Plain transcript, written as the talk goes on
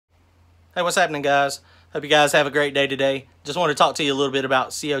Hey, what's happening, guys? Hope you guys have a great day today. Just want to talk to you a little bit about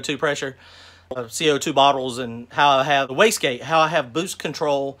CO2 pressure, CO2 bottles, and how I have the wastegate, how I have boost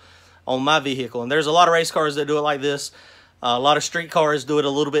control on my vehicle. And there's a lot of race cars that do it like this. A lot of street cars do it a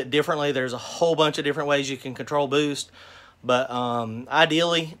little bit differently. There's a whole bunch of different ways you can control boost. But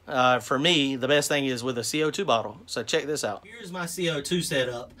ideally, for me, the best thing is with a CO2 bottle. So check this out. Here's my CO2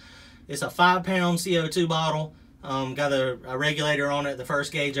 setup. It's a 5-pound CO2 bottle. Got a regulator on it. The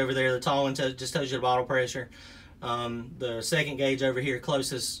first gauge over there, the tall one, just tells you the bottle pressure. The second gauge over here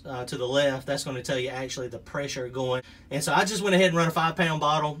closest to the left, that's going to tell you actually the pressure going. And so I just went ahead and run a 5-pound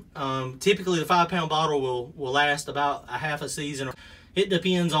bottle. Typically the 5-pound bottle will last about a half a season. It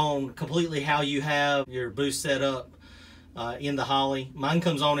depends on completely how you have your boost set up in the Holley. Mine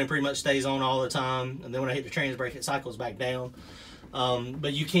comes on and pretty much stays on all the time, and then when I hit the trans brake it cycles back down.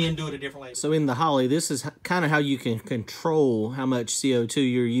 But you can do it a different way. So in the Holley, this is kind of how you can control how much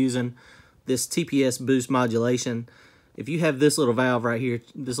CO2 you're using. This TPS Boost Modulation. If you have this little valve right here,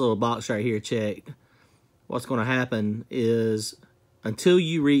 this little box right here checked, what's going to happen is until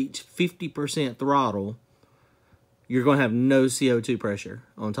you reach 50% throttle, you're going to have no CO2 pressure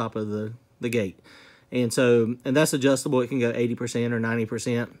on top of the gate. And that's adjustable. It can go 80% or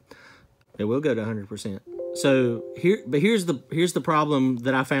 90%. It will go to 100%. So here's the problem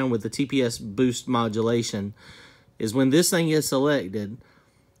that I found with the TPS Boost Modulation is when this thing is selected,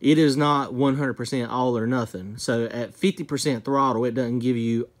 it is not 100% all or nothing. So at 50% throttle, it doesn't give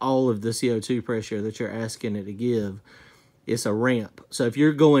you all of the CO2 pressure that you're asking it to give. It's a ramp. So if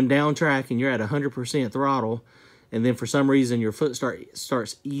you're going down track and you're at 100% throttle, and then for some reason your foot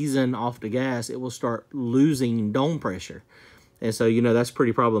starts easing off the gas, it will start losing dome pressure. And so, you know, that's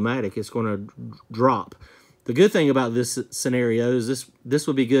pretty problematic. It's going to drop. The good thing about this scenario is this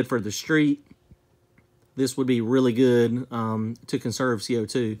would be good for the street. This would be really good to conserve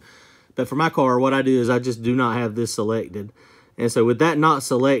CO2. But for my car, what I do is I just do not have this selected. And so with that not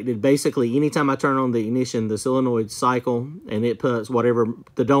selected, basically anytime I turn on the ignition, the solenoid cycle, and it puts whatever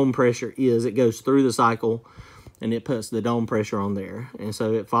the dome pressure is, it goes through the cycle, and it puts the dome pressure on there. And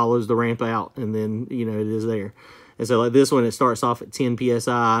so it follows the ramp out, and then, you know, it is there. And so like this one, it starts off at 10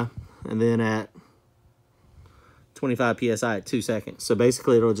 PSI, and then at 25 PSI at 2 seconds. So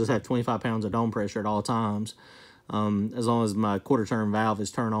basically it'll just have 25 pounds of dome pressure at all times, as long as my quarter turn valve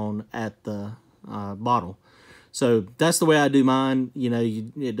is turned on at the bottle. So that's the way I do mine. You know,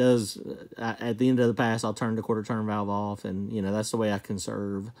 it does, at the end of the pass, I'll turn the quarter turn valve off, and, you know, that's the way I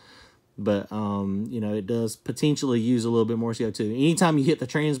conserve. But, you know, it does potentially use a little bit more CO2. Anytime you hit the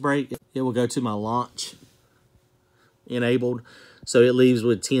trans brake, it will go to my launch enabled. So it leaves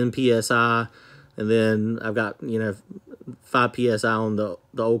with 10 PSI. And then I've got, you know, 5 PSI on the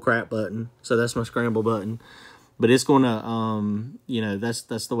old crap button. So that's my scramble button. But it's going to, you know,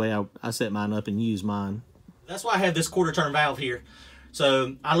 that's the way I set mine up and use mine. That's why I have this quarter turn valve here.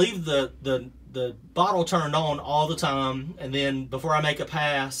 So I leave the bottle turned on all the time. And then before I make a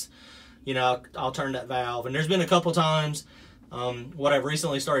pass, you know, I'll turn that valve. And there's been a couple times, what I've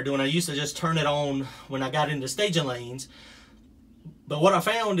recently started doing, I used to just turn it on when I got into staging lanes. But what I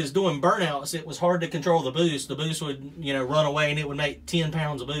found is doing burnouts, it was hard to control the boost. The boost would, you know, run away, and it would make 10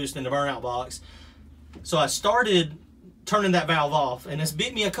 pounds of boost in the burnout box. So I started turning that valve off, and it's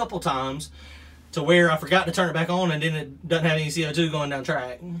bit me a couple times to where I forgot to turn it back on, and then it doesn't have any CO2 going down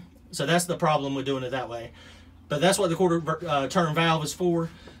track. So that's the problem with doing it that way. But that's what the quarter turn valve is for.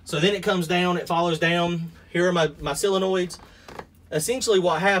 So then it comes down, it follows down. Here are my solenoids. Essentially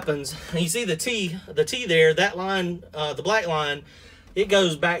what happens, you see the T there, that line, the black line, it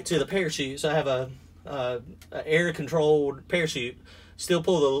goes back to the parachute. So I have a air-controlled parachute. Still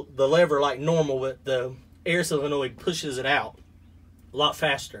pull the lever like normal, but the air solenoid pushes it out a lot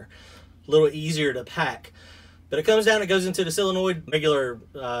faster, a little easier to pack. But it comes down, it goes into the solenoid, regular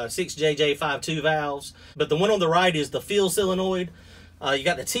 6JJ52 valves. But the one on the right is the fill solenoid. You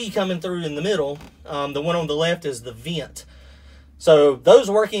got the T coming through in the middle. The one on the left is the vent. So those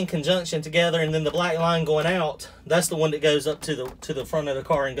work in conjunction together, and then the black line going out, that's the one that goes up to the front of the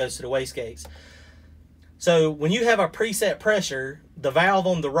car and goes to the wastegates. So when you have a preset pressure, the valve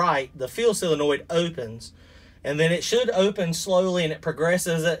on the right, the fill solenoid opens, and then it should open slowly, and it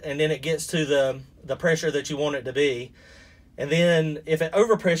progresses it, and then it gets to the pressure that you want it to be. And then if it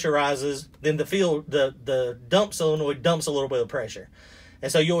overpressurizes, then the dump solenoid dumps a little bit of pressure.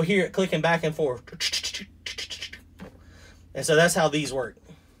 And so you'll hear it clicking back and forth. And so that's how these work.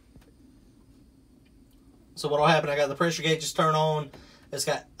 So what will happen, I got the pressure gauges turned on. It's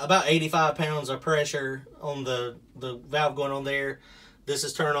got about 85 pounds of pressure on the valve going on there. This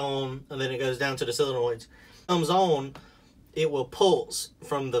is turned on, and then it goes down to the solenoids. Comes on, it will pulse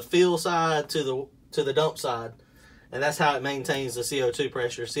from the fill side to the dump side, and that's how it maintains the CO2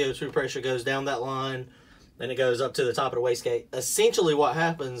 pressure. CO2 pressure goes down that line, and it goes up to the top of the wastegate. Essentially what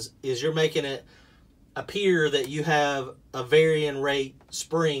happens is you're making it appear that you have a varying rate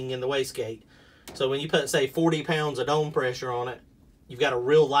spring in the wastegate. So when you put, say, 40 pounds of dome pressure on it, you've got a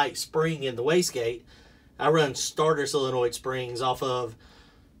real light spring in the wastegate. I run starter solenoid springs off of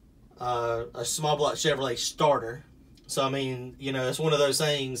a small block Chevrolet starter. So, I mean, you know, it's one of those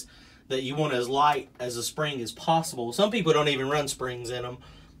things that you want as light as a spring as possible. Some people don't even run springs in them.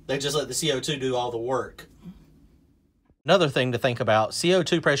 They just let the CO2 do all the work. Another thing to think about,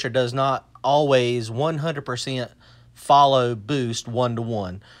 CO2 pressure does not always 100% follow boost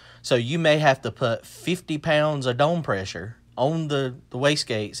 1-to-1. So you may have to put 50 pounds of dome pressure on the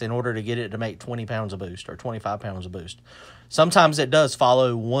wastegates in order to get it to make 20 pounds of boost or 25 pounds of boost. Sometimes it does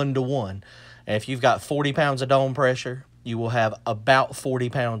follow 1-to-1. And if you've got 40 pounds of dome pressure, you will have about 40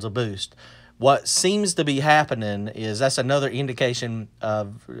 pounds of boost. What seems to be happening is that's another indication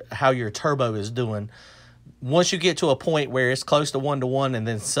of how your turbo is doing. Once you get to a point where it's close to 1-to-1 and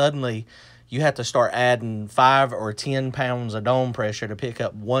then suddenly you have to start adding 5 or 10 pounds of dome pressure to pick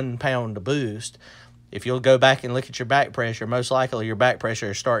up 1 pound of boost, if you'll go back and look at your back pressure, most likely your back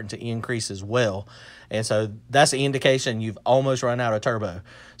pressure is starting to increase as well. And so that's an indication you've almost run out of turbo.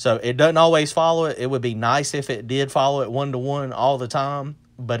 So it doesn't always follow it. It would be nice if it did follow it 1-to-1 all the time,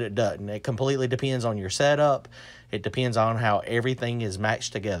 but it doesn't. It completely depends on your setup. It depends on how everything is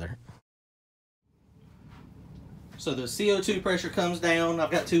matched together. So the CO2 pressure comes down.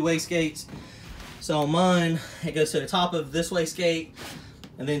 I've got 2 wastegates. So on mine, it goes to the top of this wastegate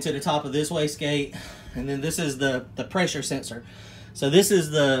and then to the top of this wastegate. And then this is the pressure sensor. So this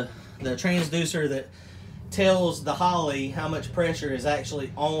is the transducer that tells the Holley how much pressure is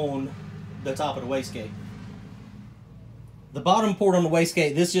actually on the top of the wastegate. The bottom port on the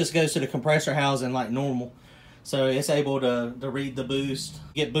wastegate, this just goes to the compressor housing like normal. So it's able to read the boost,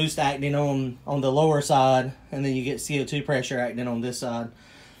 get boost acting on the lower side, and then you get CO2 pressure acting on this side.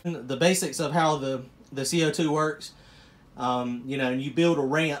 And the basics of how the CO2 works, you know, you build a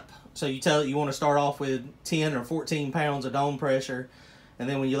ramp. So you tell it you want to start off with 10 or 14 pounds of dome pressure, and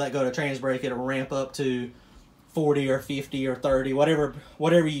then when you let go of the trans brake, it'll ramp up to 40 or 50 or 30,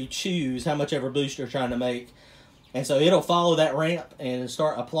 whatever you choose, how much ever boost you're trying to make. And so it'll follow that ramp and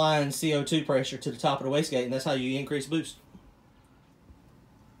start applying CO2 pressure to the top of the wastegate, and that's how you increase boost.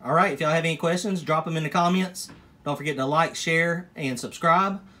 All right, if y'all have any questions, drop them in the comments. Don't forget to like, share, and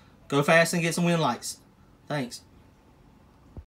subscribe. Go fast and get some win lights. Thanks.